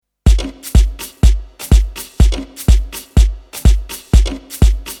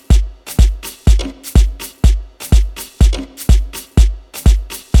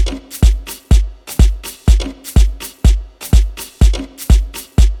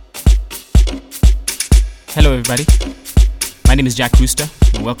Hello, everybody. My name is Jack Rooster,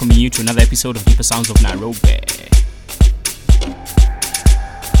 and welcoming you to another episode of Deeper Sounds of Nairobi.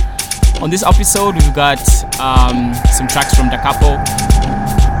 On this episode, we've got some tracks from Da Capo,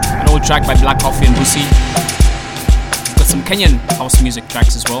 an old track by Black Coffee and Busi. We've got some Kenyan house music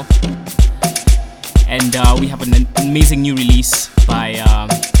tracks as well, and we have an amazing new release by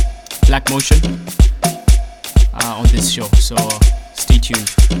Black Motion on this show. So stay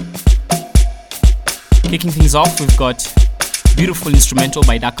tuned. Kicking things off, we've got beautiful instrumental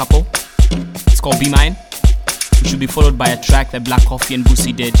by Da Capo. It's called Be Mine, which will be followed by a track that Black Coffee and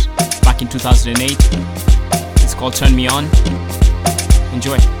Busi did back in 2008. It's called Turn Me On.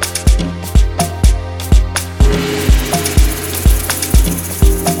 Enjoy.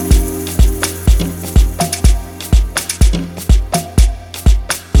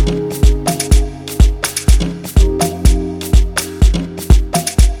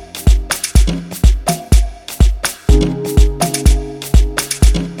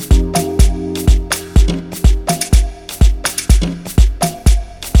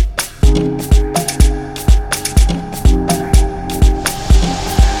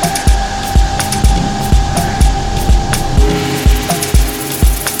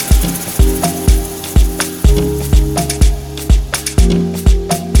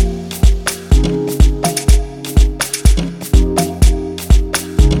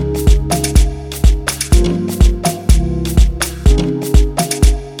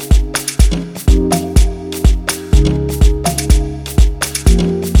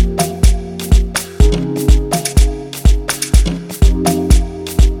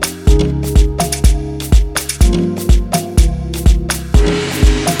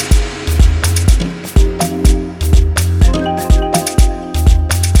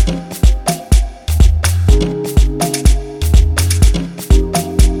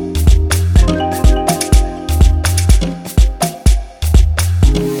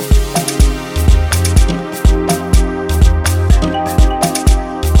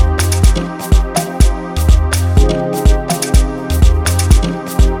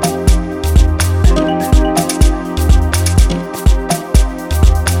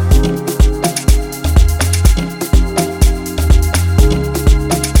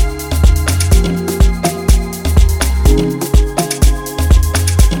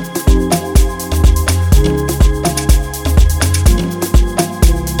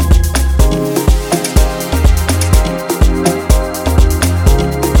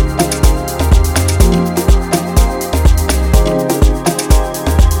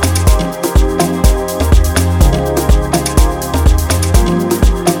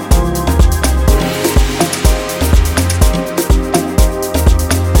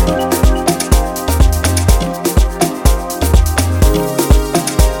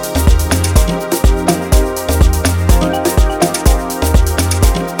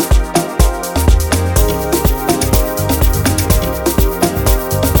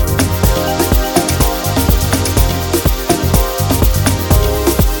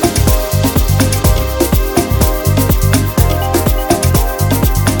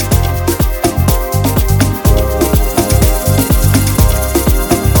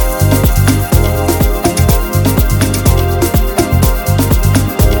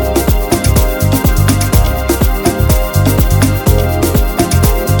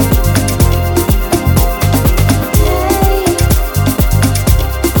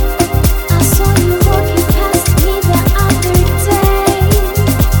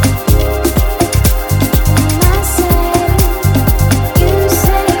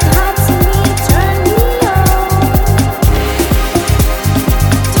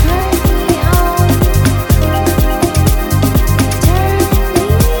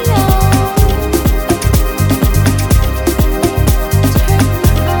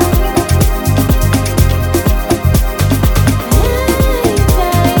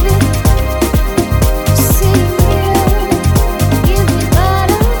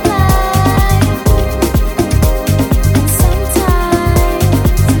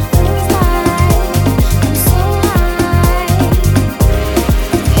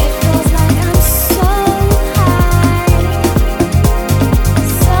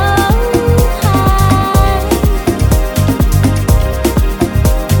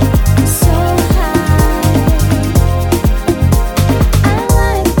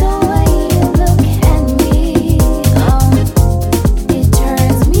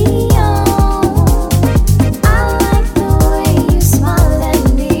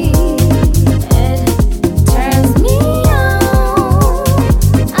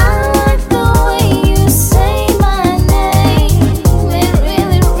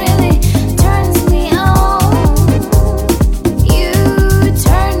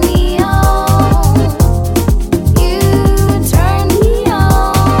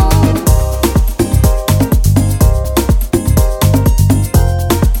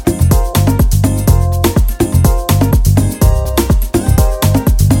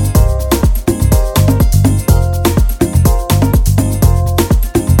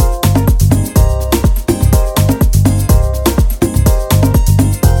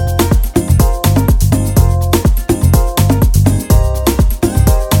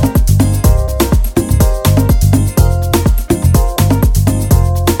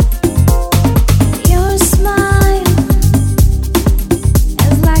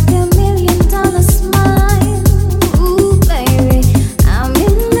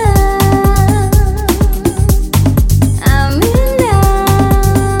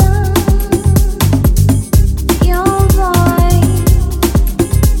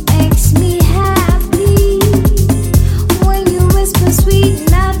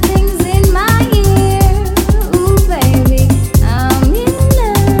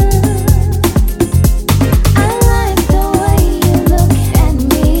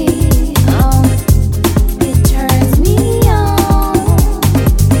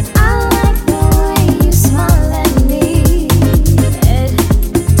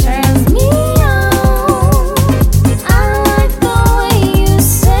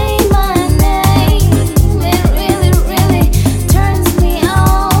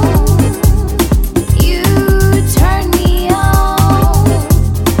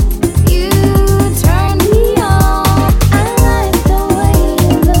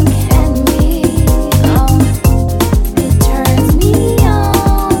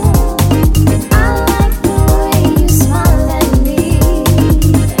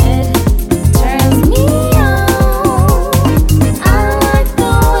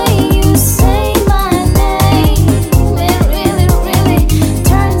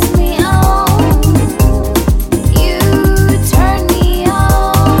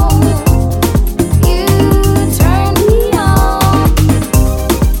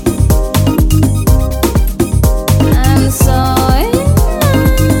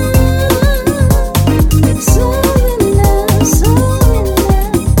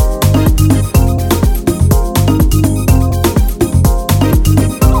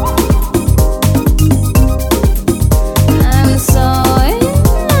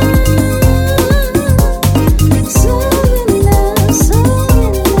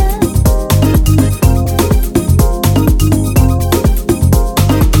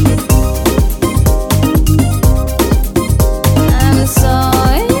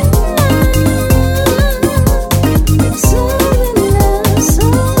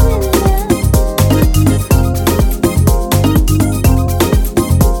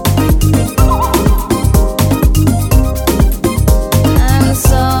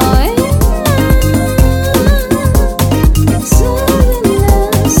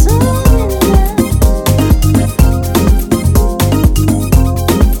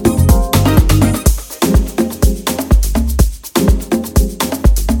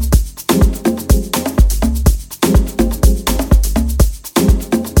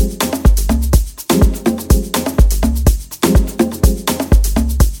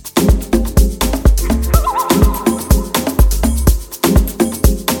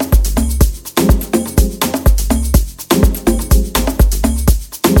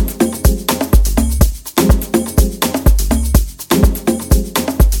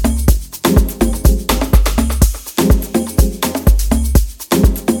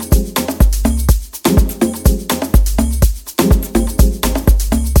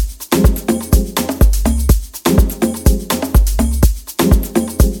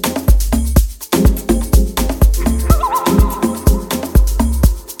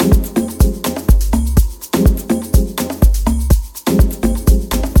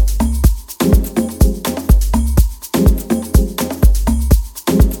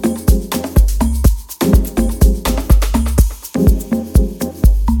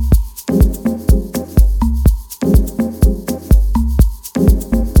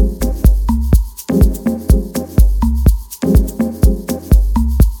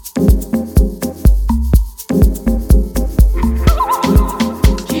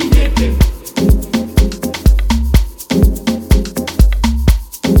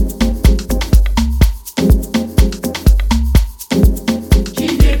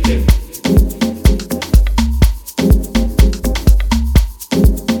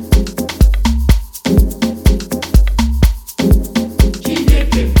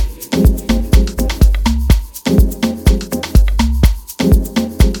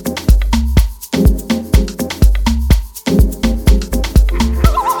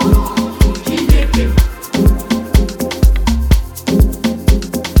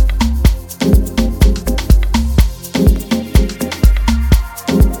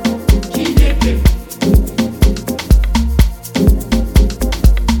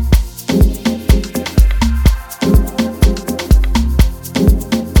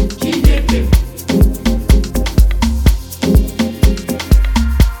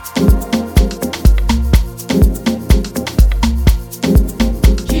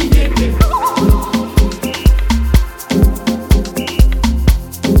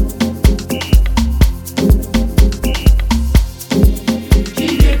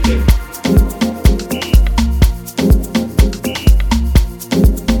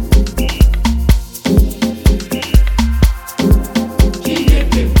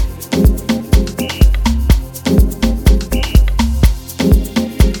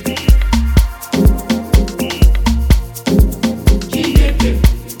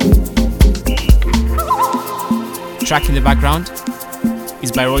 track in the background is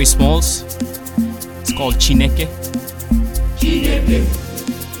by Roy Smalls. It's called Chineke.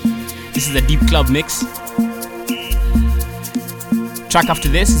 This is a deep club mix. Track after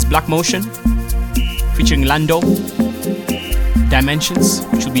this is Black Motion featuring Lando, Dimensions,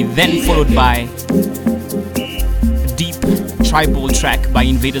 which will be then followed by a deep tribal track by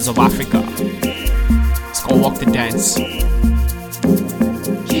Invaders of Africa. It's called Walk the Dance.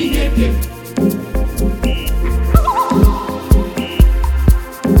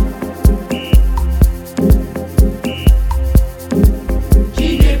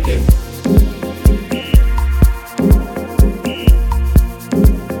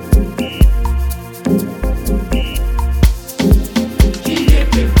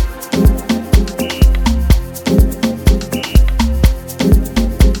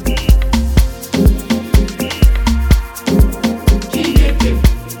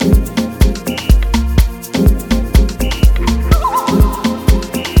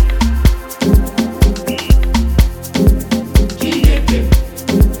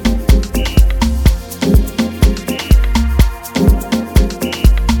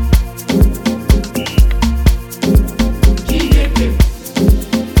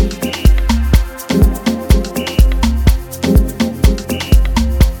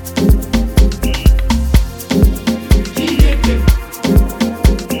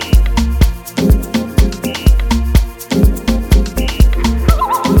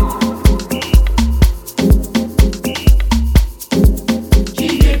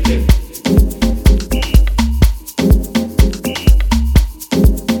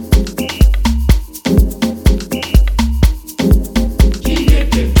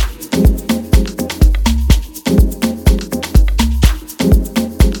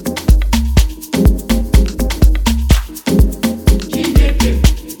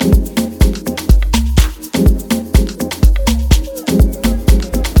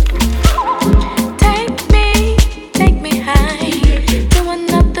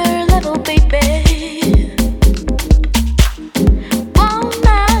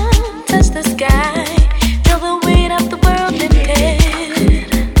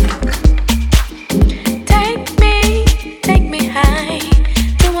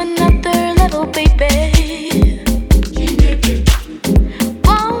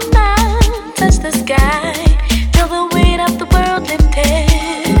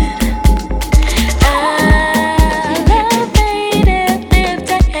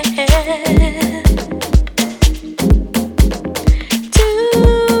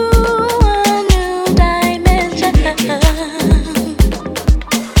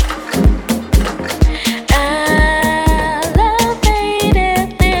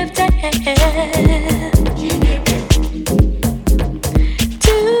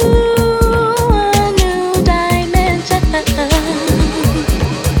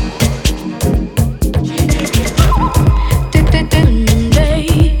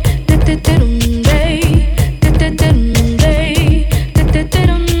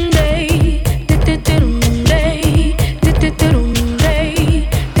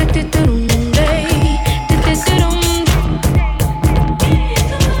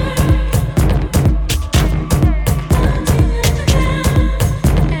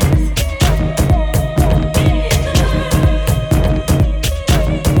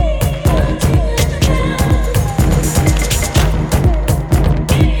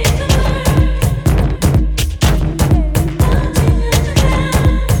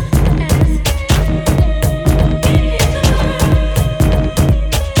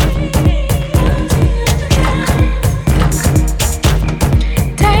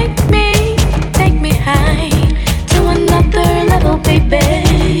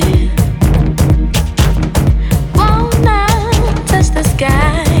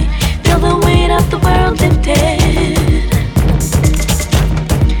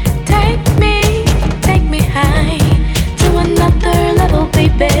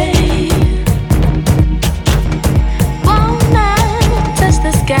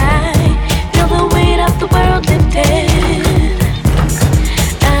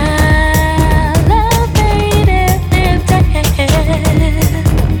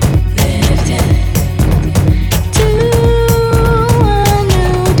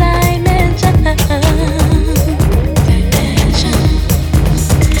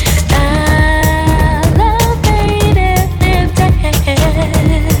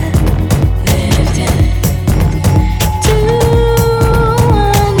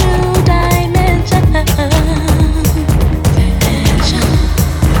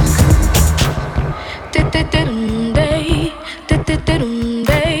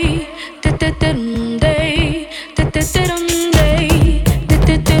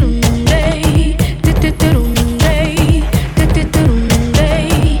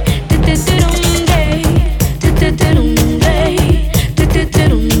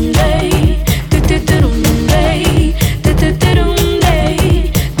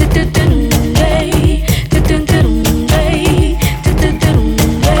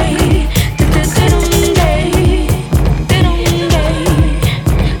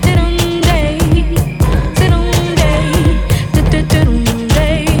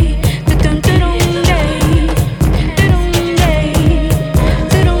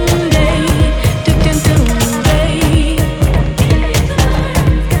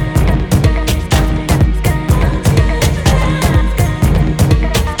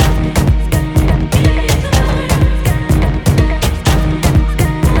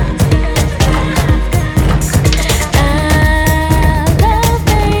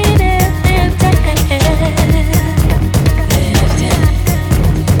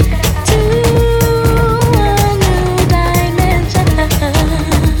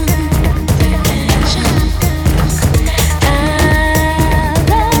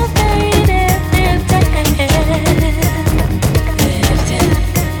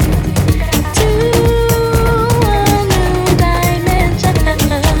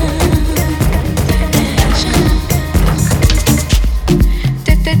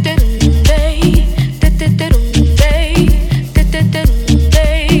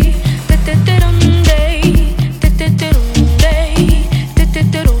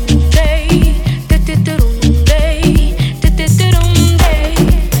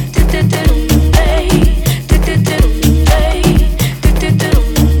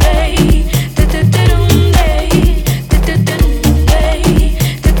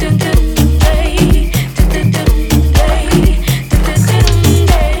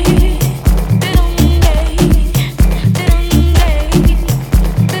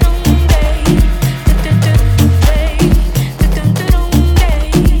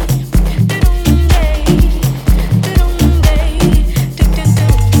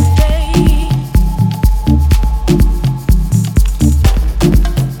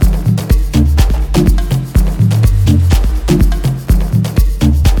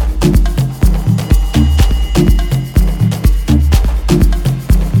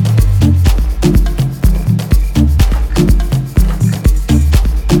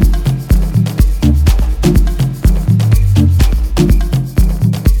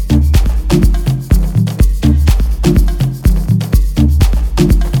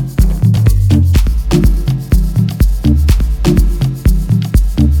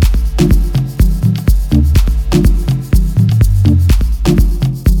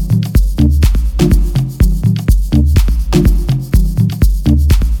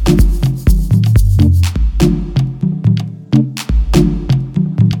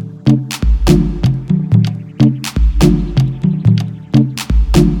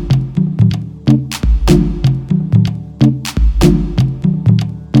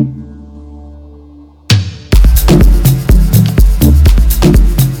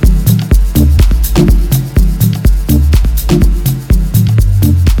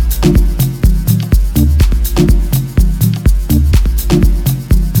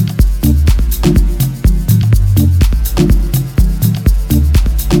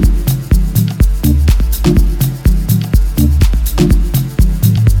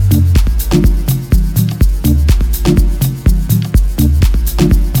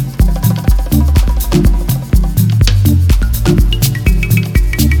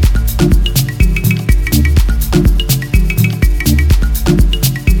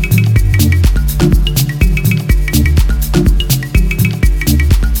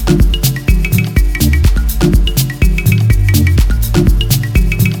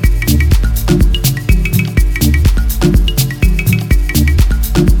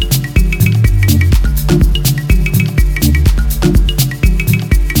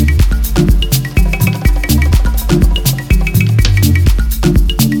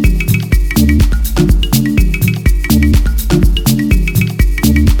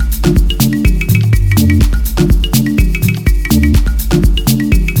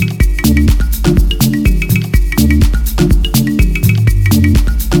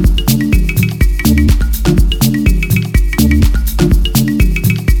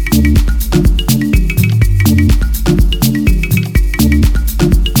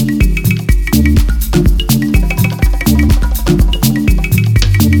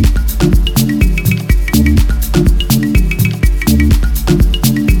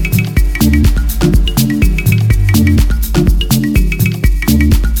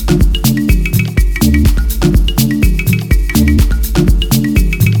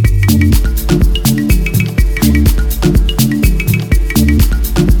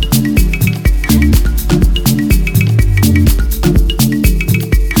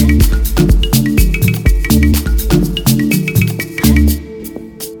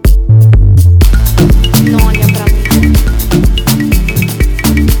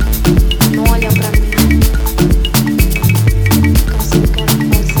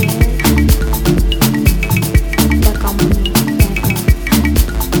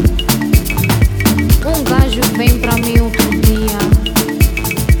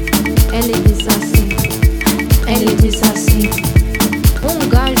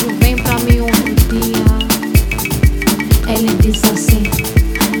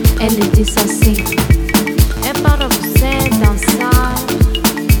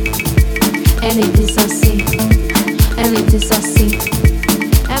 Ele disse assim, ele disse assim: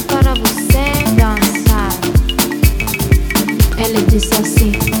 é para você dançar. Ele disse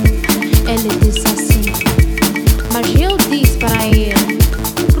assim, ele disse assim. Mas eu disse para ele: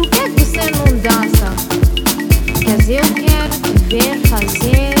 por que você não dança? Quer dizer, eu quero te ver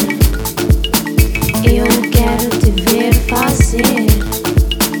fazer. Eu quero te ver fazer.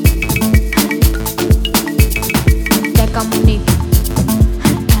 Teca Monique.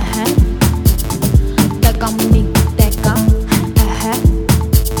 Teca Monique, teca.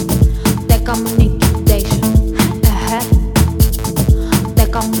 Teca Monique, deixa.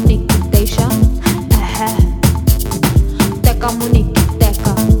 Teca Monique, deixa. Teca Monique,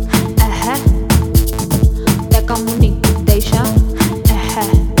 teca. Teca Monique, deixa.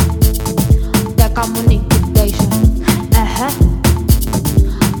 Teca Monique, deixa.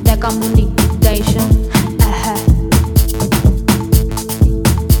 Teca Monique, deixa.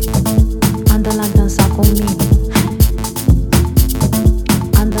 Anda lá dançar comigo.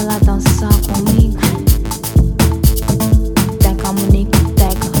 Anda lá dançar comigo. Teca Monique,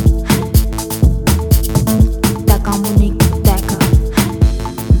 teca. Teca Monique, teca.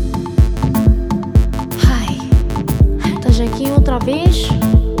 Ai, estás aqui outra vez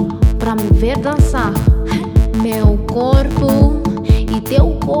pra me ver dançar. Meu corpo e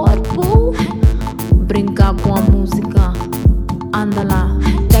teu corpo brincar com a música. Anda lá,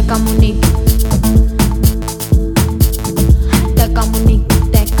 Teca Monique. Teca Monique,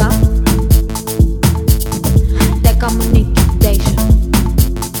 teca. Teca Monique, deixa.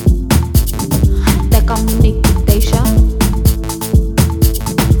 Teca Monique, deixa.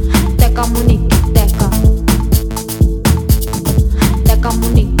 Teca Monique, teca. Teca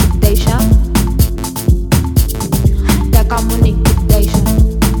Monique, deixa. Teca Monique, deixa.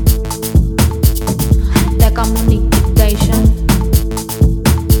 Teca Monique, deixa.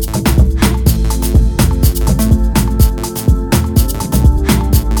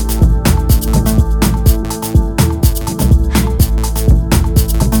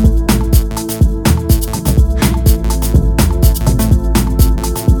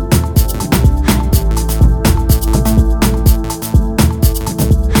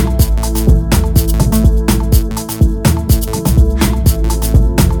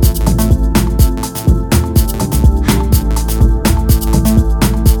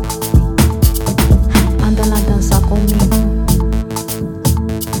 Anda lá dançar comigo.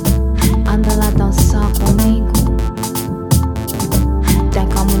 Anda lá dançar comigo.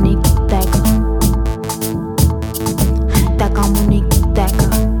 Teca Monique, teca. Teca Monique, teca.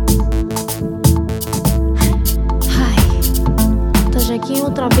 Ai, estás aqui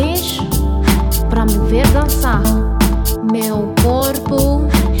outra vez pra me ver dançar. Meu corpo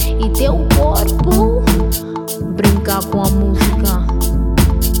e teu corpo brincar com a música.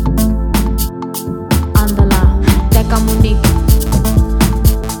 Anda lá, Teca Monique.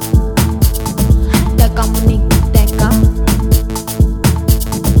 Teca Monique, teca.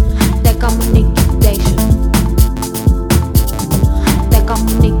 Teca Monique, deixa. Teca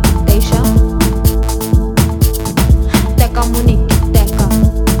Monique, deixa. Teca Monique, teca.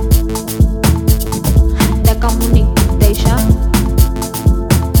 Teca Monique, deixa.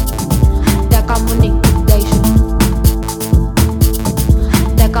 Teca Monique, deixa.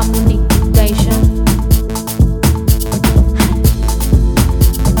 Teca Monique, deixa.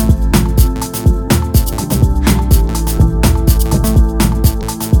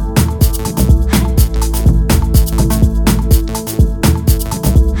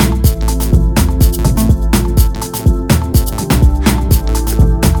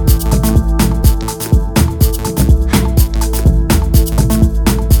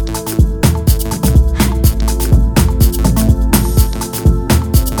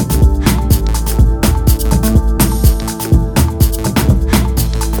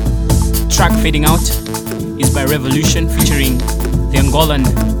 Track Fading Out is by Revolution featuring the Angolan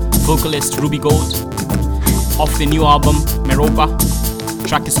vocalist Ruby Gold off the new album Meropa.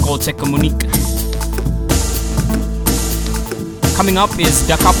 Track is called Teca Monique. Coming up is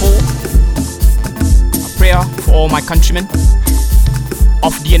Da Capo, a prayer for all my countrymen,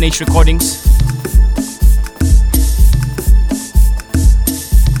 off DNH Recordings.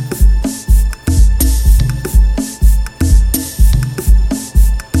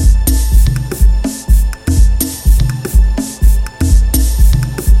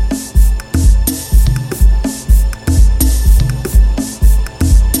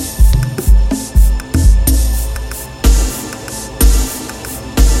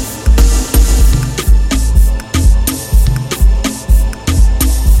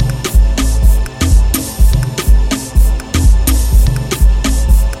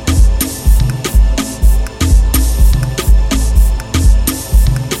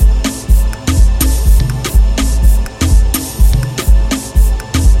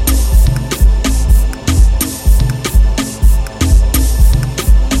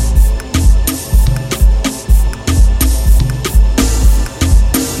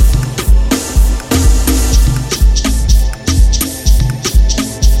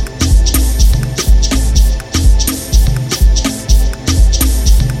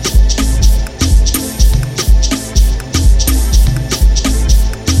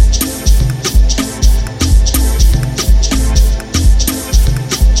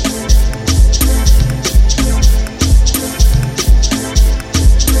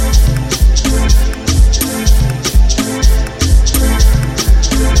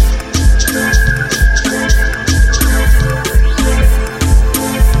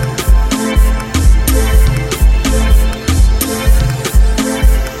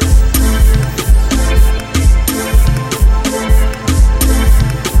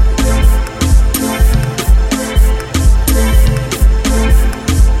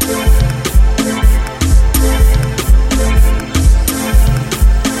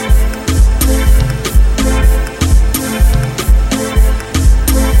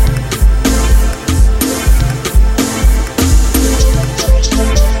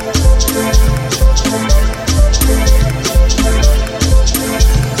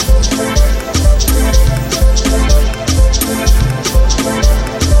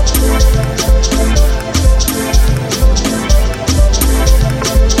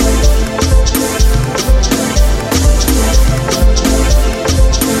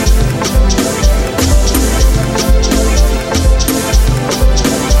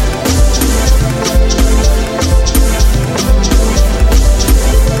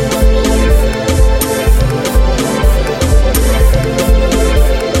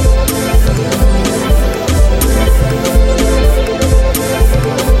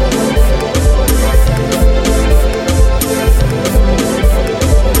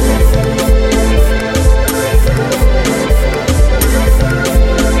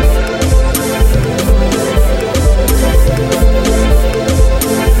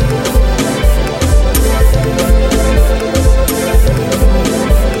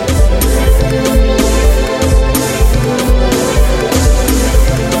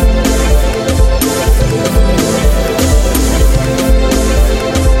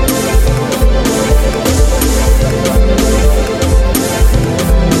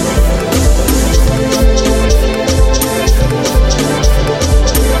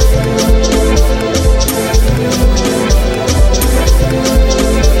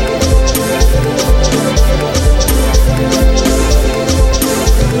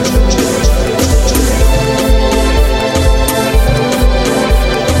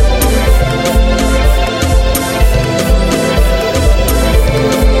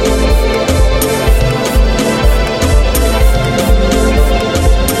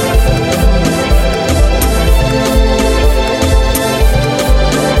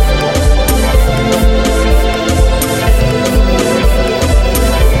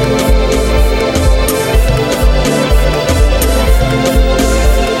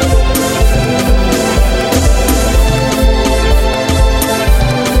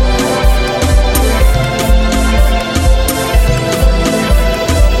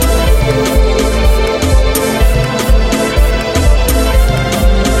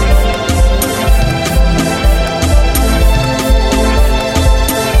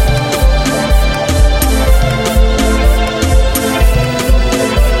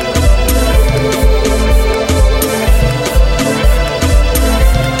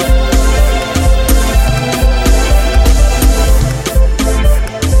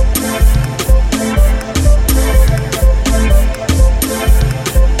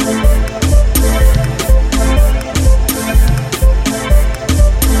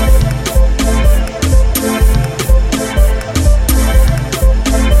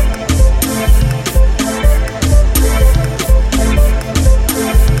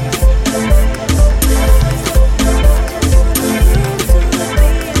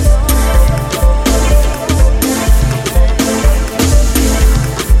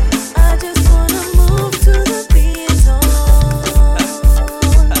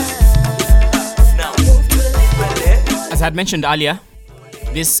 I'd mentioned earlier,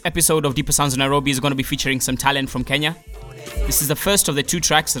 this episode of Deeper Sounds of Nairobi is going to be featuring some talent from Kenya. This is the first of the 2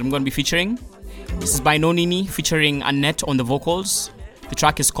 tracks that I'm going to be featuring. This is by Nonini featuring Annette on the vocals. The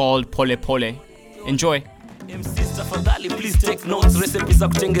track is called Pole Pole. Enjoy. MCs tafadhali please take notes, recipes za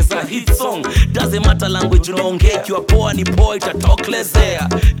kutengeza hit song. Doesn't matter language unaongea, ikiwa poa ni poa itatokelezea.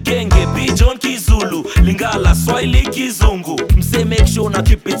 Genge, Bijon, Kizulu, Lingala, Swahili, Kizungu. Mse make sure na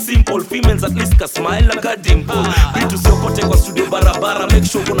keep it simple, females at least ka smile like a dimple. Vitu siokote kwa studio barabara, make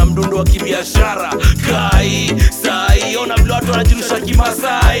sure kuna mdundo wa kibiashara. Kai, sai, ona vile watu wanajilusha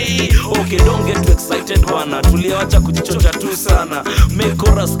kimasai. Okay, don't get too excited bana, tuliawacha kujichocha tu sana. Make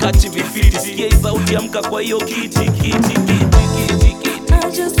chorus catchy vifiti, sikia sauti amka kwa hiyo kiti. I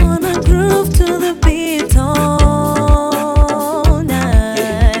just wanna groove to the beat all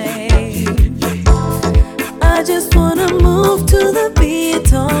night. I just wanna move to the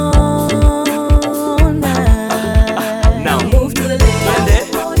beat all night. Now Move to the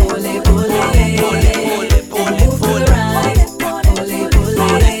left, pole pole, pole pole, move to the right, pole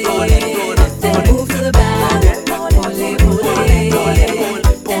pole, then move to the back, pole pole,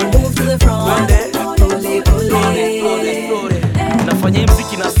 then move to the front, pole pole. Nafanya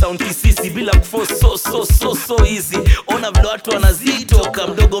mziki na sound kisisi bila kuforce so easy. Ona vile watu wanazitoka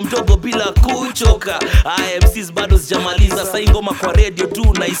mdogo mdogo bila kuchoka. IMCs bado sijamaliza, sasa ngoma kwa radio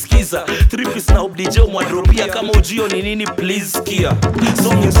tu naisikiza. 3-piece na DJ mwadropia, kama ujio ni nini please sikia.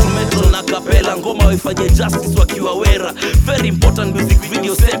 Song instrumental na kapela, ngoma waifanye justice wakiwa wera. Very important music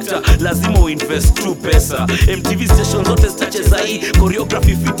video sector, lazima uinvest true pesa. MTV station zote zitacheza hii,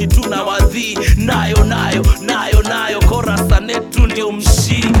 choreography fiti tu na wadhi. Nayo chorus anet tu ndio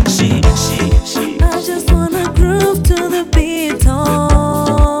mshi. I just wanna groove to the beat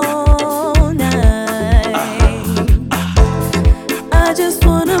all night. I just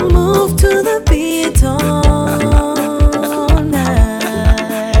wanna move to the beat all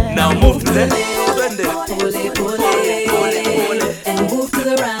night. Now move to the left, Pole pole, and move to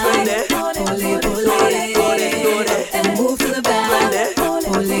the right. Pole pole, and move to the back.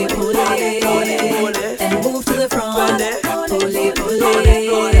 Pole pole, and move to the front. Pole pole.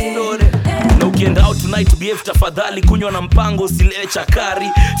 Na ukienda out tonight behave tafadhali, kunywa na mpango usilewe chakari.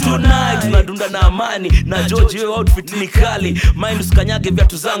 Tonight tunadunda na amani na George, your outfit ni kali. Mind usikanyage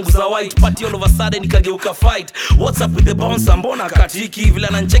viatu zangu za white, party all of a sudden nikageuka fight. What's up with the bouncer, mbona katiki vile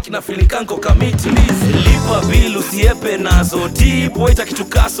anancheki na feeling kanko kamiti. Lipa bill usiepe nazo, tip waita kitu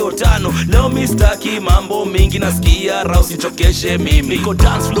kaso 5. Leo mistaki mambo mingi, nasikia raha usichokeshe mimi. Niko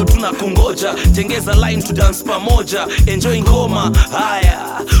dance floor tunakungoja, tengeza line to dance pamoja. Enjoy ngoma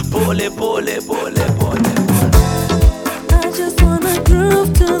haya, pole pole pole pole. I just wanna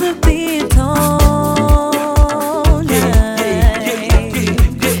groove to the beat all night.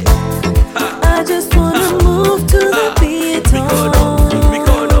 I just wanna move to the beat all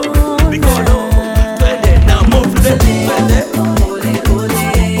night. Now move to the left, Pole pole,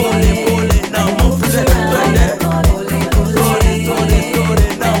 now move to the left,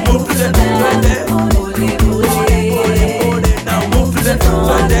 now move to the left, now move to the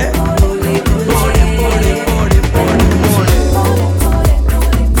left.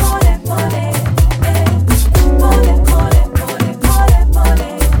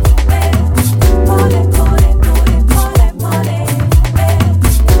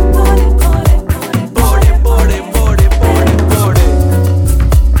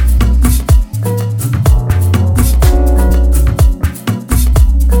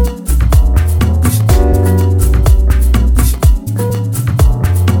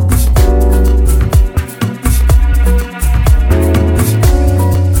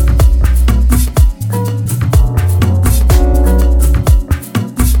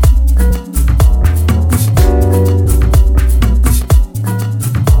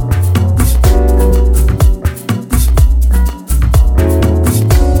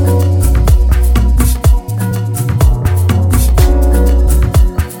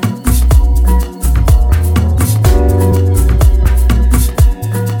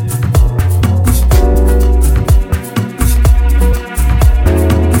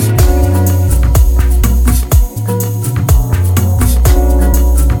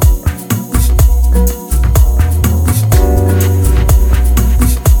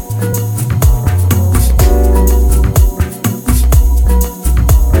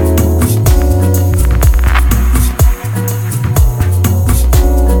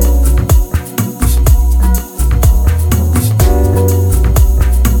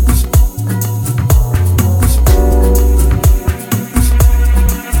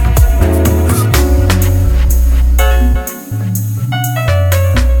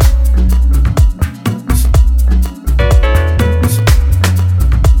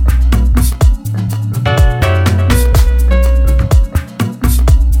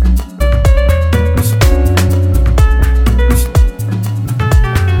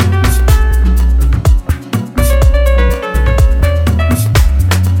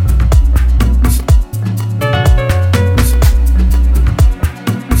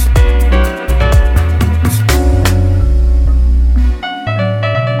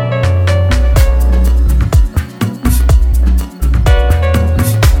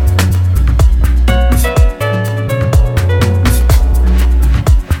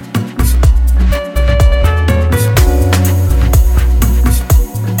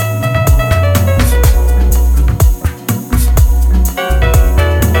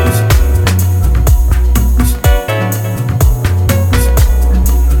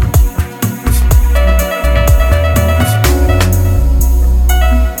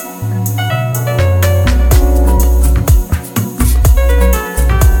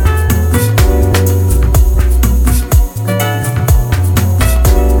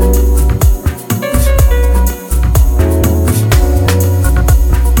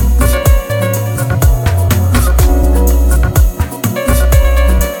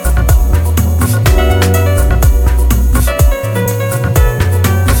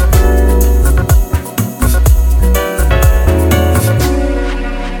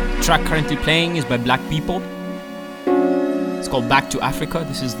 currently playing is by Black People. It's called Back to Africa.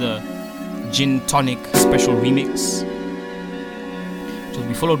 This is the Gin Tonic special remix. It will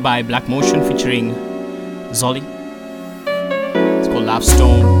be followed by Black Motion featuring Zolly. It's called Love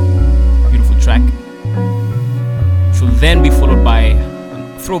Stone. Beautiful track. It will then be followed by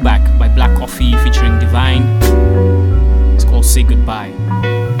a throwback by Black Coffee featuring Divine. It's called Say Goodbye.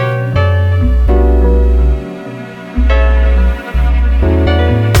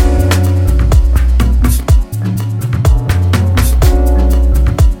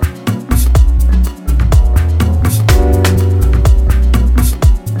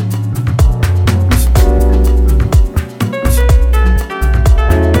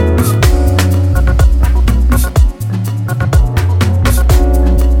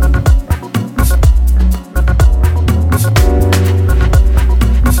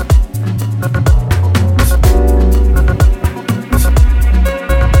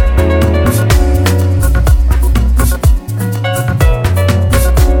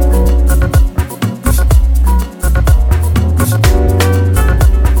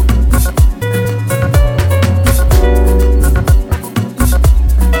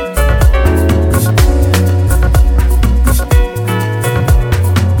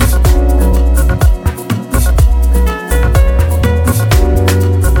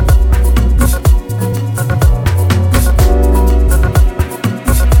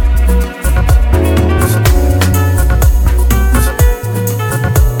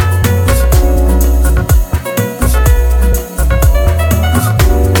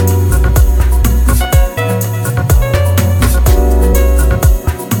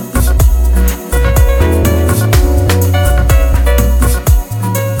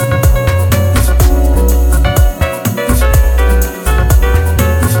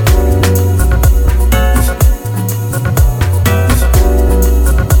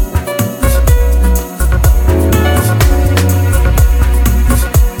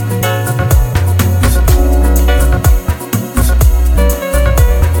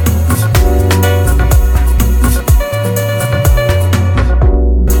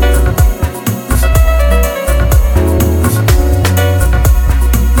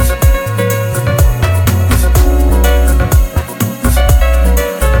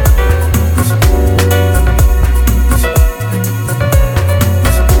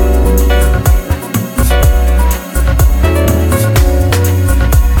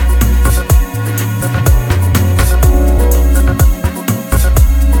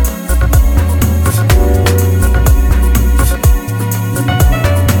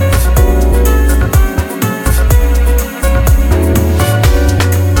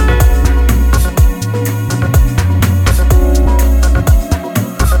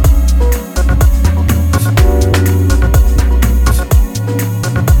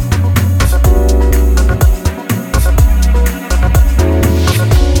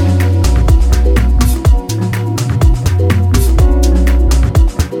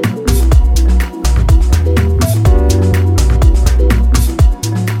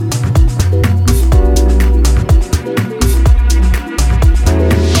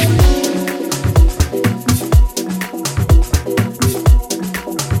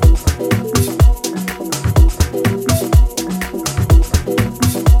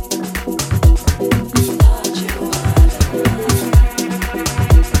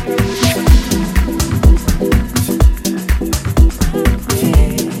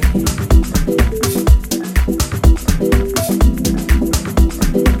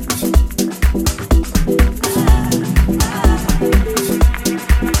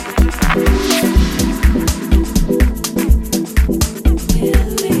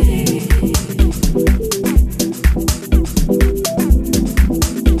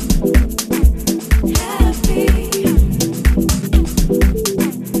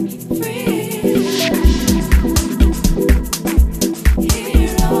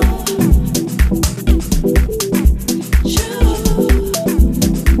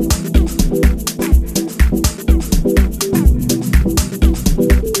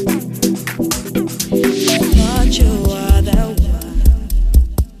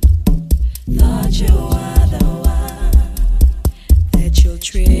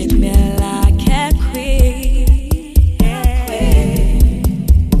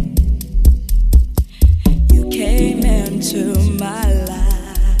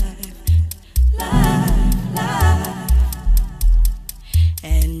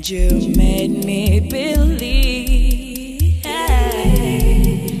 You made me believe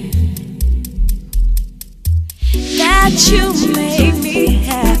that you made me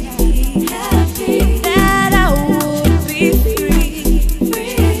happy, that I would be free.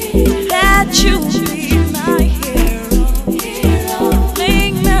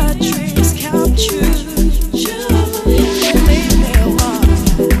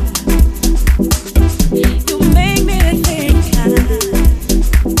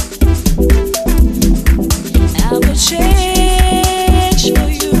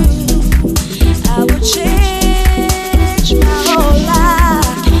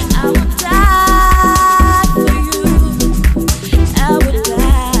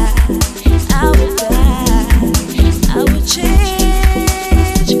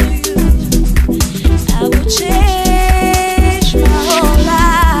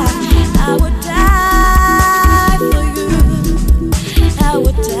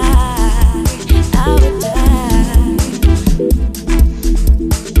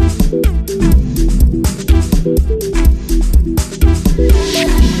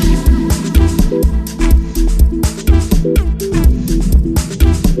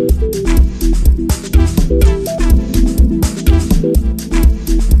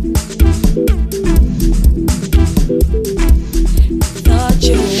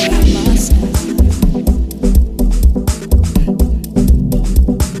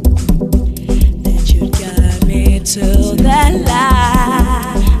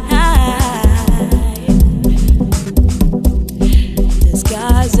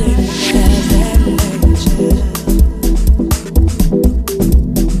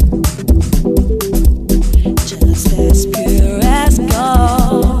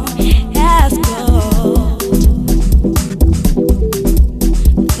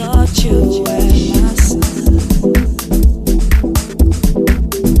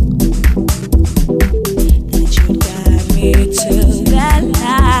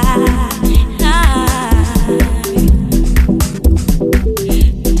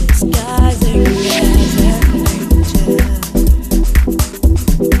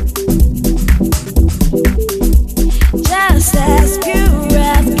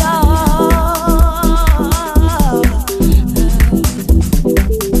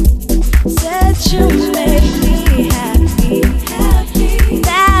 Say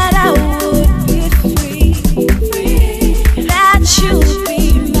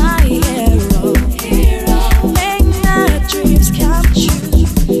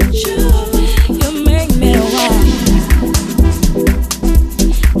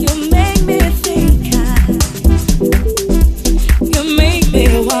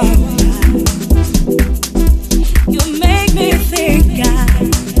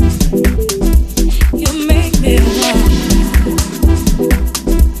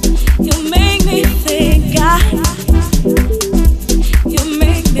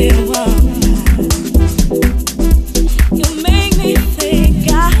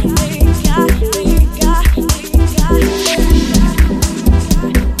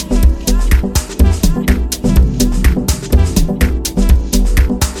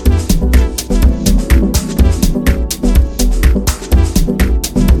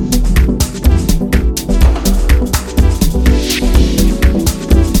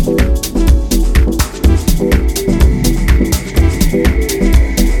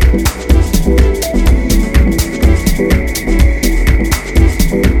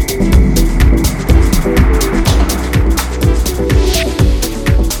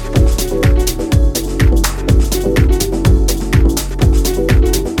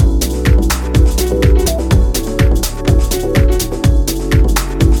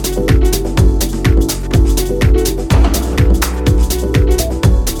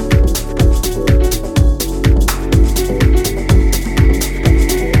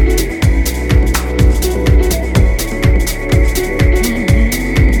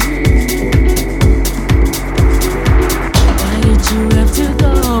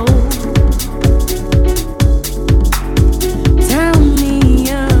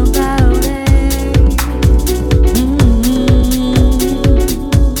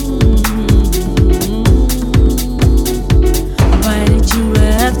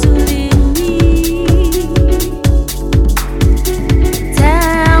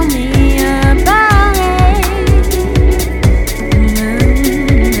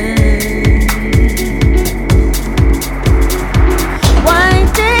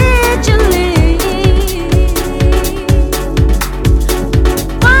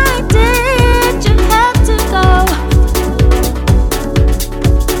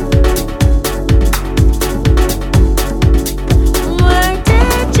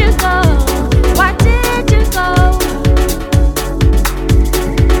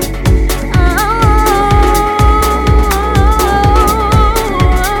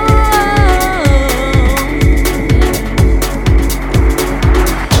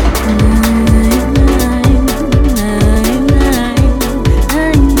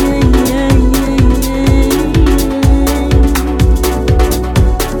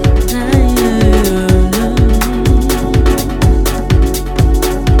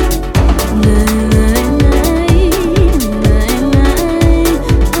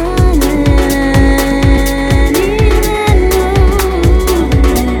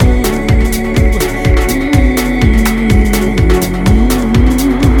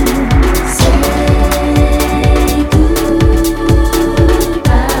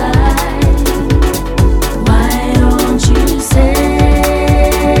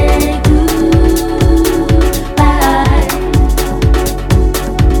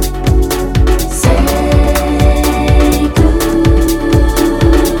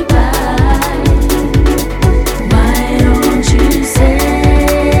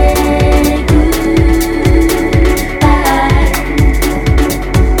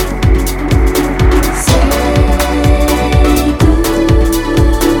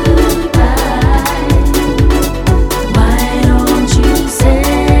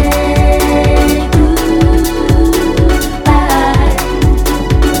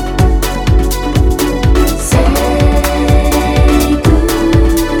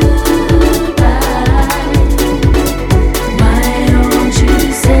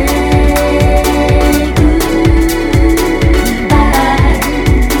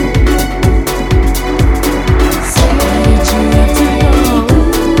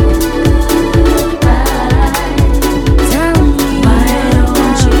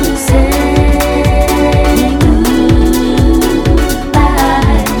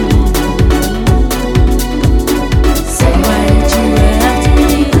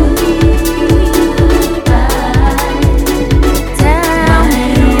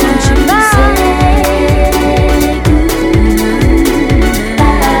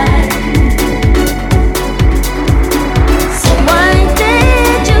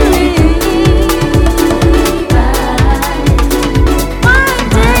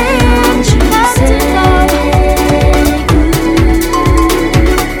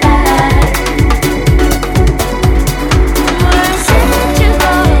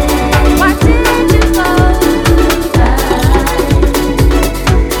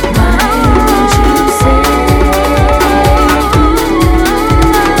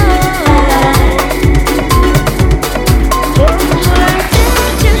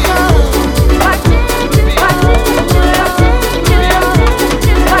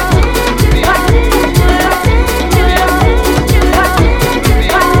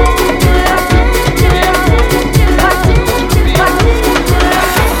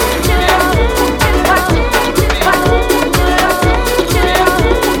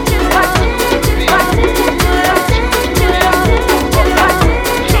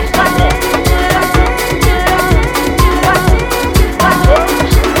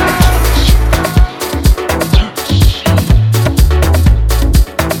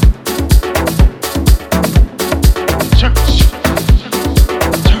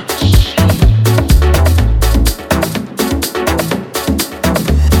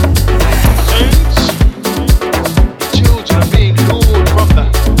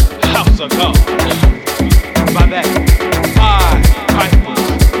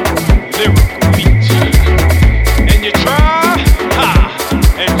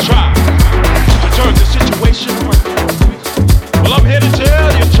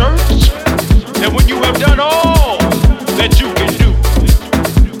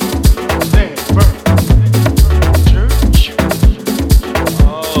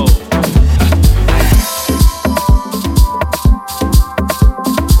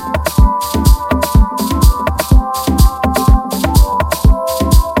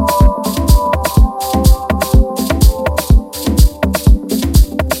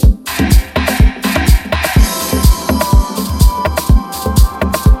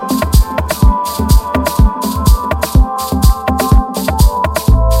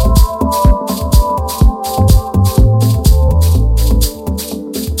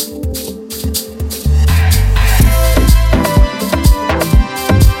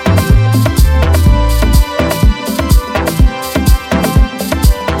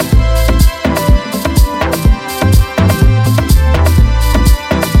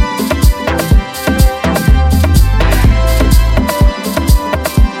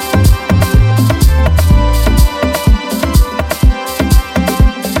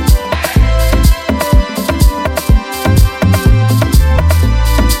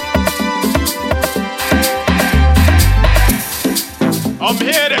I'm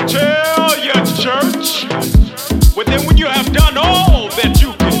here to tell you, church, well then when you have done all that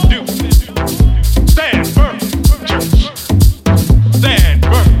you can do, stand firm, church, stand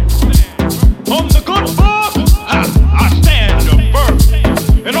firm. On the good book, I stand firm,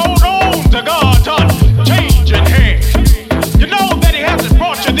 and hold on to God's unchanging hand. You know that He hasn't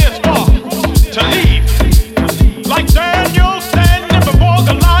brought you this far to leave. Like Daniel standing before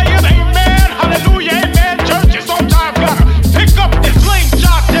Goliath, amen, hallelujah, amen, church, you sometimes gotta pick up this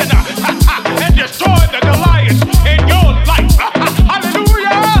slingshot and destroy the Goliath in your life.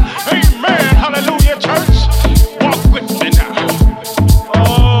 Hallelujah, amen, hallelujah, church. Walk with me now.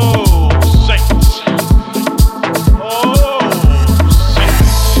 Oh, saints. Oh,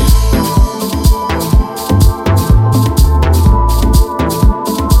 saints.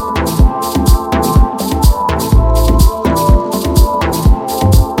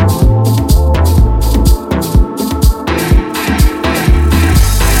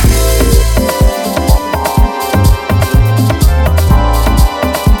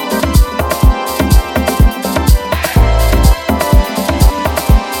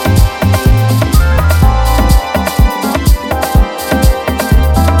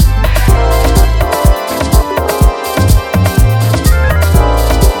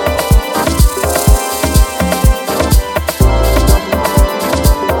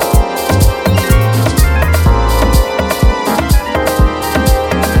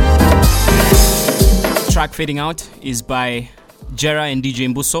 Track Fading Out is by Jera and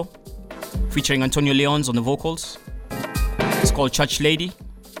DJ Mbuso, featuring Antonio Leons on the vocals. It's called Church Lady.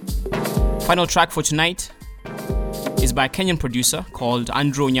 Final track for tonight is by a Kenyan producer called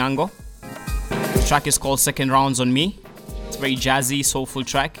Andrew Onyango. The track is called Second Rounds on Me. It's a very jazzy, soulful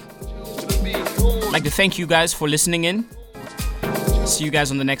track. I'd like to thank you guys for listening in. See you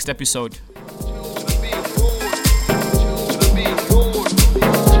guys on the next episode.